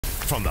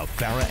From the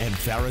Farah and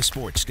Farah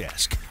Sports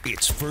Desk,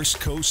 it's First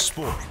Coast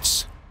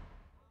Sports.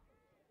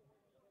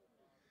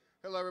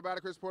 Hello, everybody.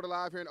 Chris Porter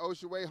live here in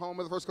Ocean Way, home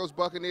of the First Coast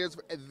Buccaneers.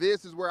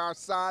 This is where our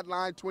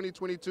Sideline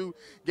 2022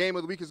 Game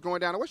of the Week is going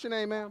down. And what's your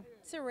name, ma'am?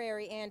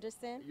 Terrari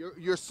Anderson.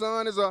 Your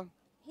son is a...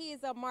 He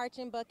is a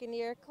marching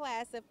Buccaneer,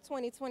 class of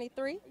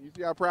 2023. You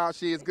see how proud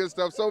she is. Good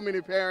stuff. So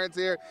many parents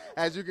here,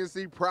 as you can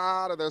see,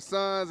 proud of their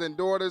sons and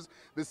daughters.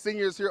 The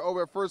seniors here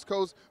over at First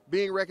Coast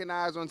being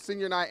recognized on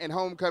senior night and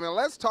homecoming.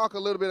 Let's talk a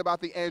little bit about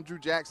the Andrew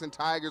Jackson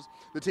Tigers,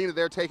 the team that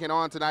they're taking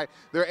on tonight.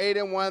 They're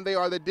 8-1. They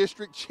are the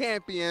district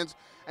champions.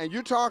 And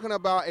you're talking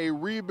about a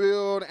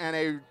rebuild and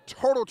a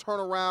total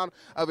turnaround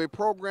of a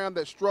program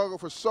that struggled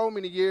for so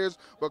many years.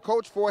 But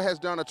Coach Foy has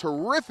done a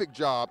terrific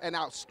job, an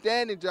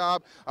outstanding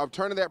job of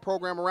turning that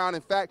program around.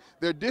 In fact,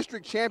 they're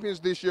district champions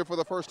this year for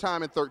the first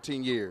time in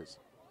 13 years.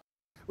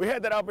 We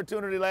had that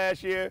opportunity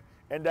last year,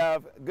 and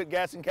a good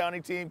Gaston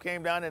County team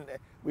came down, and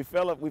we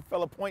fell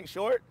a point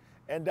short.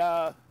 And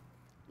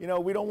you know,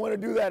 we don't want to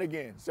do that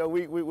again. So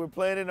we're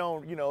planning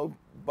on, you know,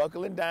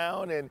 buckling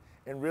down and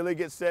really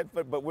get set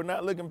for, but we're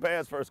not looking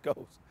past First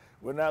Coast.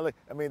 We're not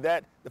I mean,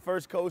 the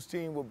First Coast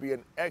team will be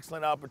an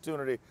excellent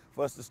opportunity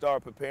for us to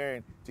start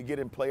preparing to get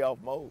in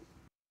playoff mode.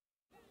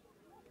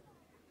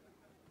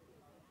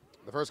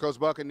 The First Coast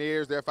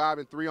Buccaneers, they're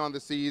 5-3 on the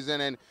season,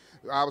 and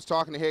I was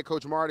talking to head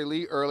coach Marty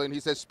Lee earlier, and he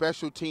said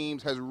special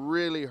teams has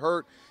really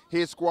hurt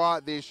his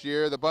squad this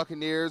year. The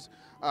Buccaneers,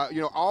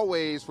 you know,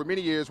 always for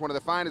many years one of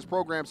the finest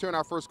programs here in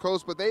our First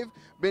Coast, but they've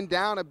been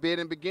down a bit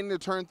and beginning to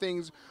turn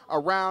things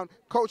around.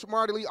 Coach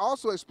Marty Lee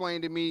also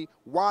explained to me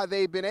why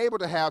they've been able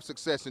to have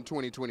success in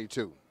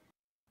 2022.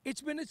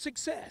 It's been a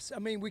success. I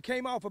mean, we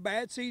came off a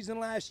bad season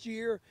last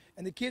year,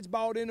 and the kids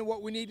bought into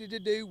what we needed to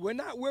do. We're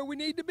not where we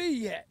need to be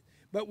yet,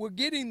 but we're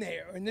getting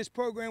there. In this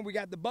program, we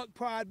got the Buck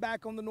Pride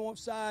back on the north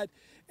side,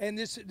 and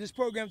this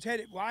program's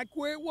headed like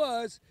where it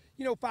was,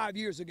 you know, 5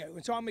 years ago.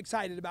 And so I'm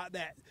excited about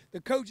that.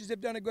 The coaches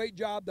have done a great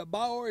job. The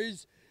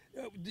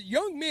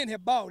young men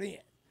have bought in,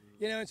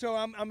 you know, and so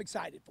I'm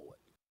excited for it.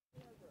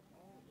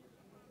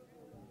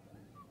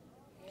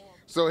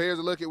 So here's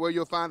a look at where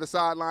you'll find the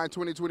Sideline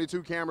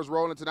 2022 cameras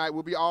rolling tonight.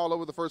 We'll be all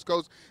over the First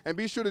Coast. And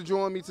be sure to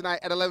join me tonight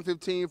at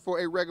 11:15 for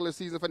a regular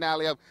season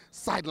finale of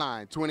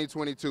Sideline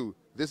 2022.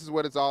 This is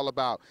what it's all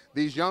about.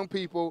 These young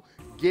people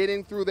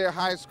getting through their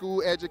high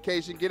school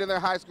education,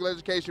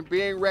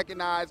 being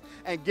recognized,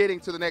 and getting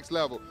to the next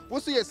level.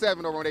 We'll see you at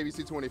 7 over on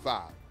ABC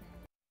 25.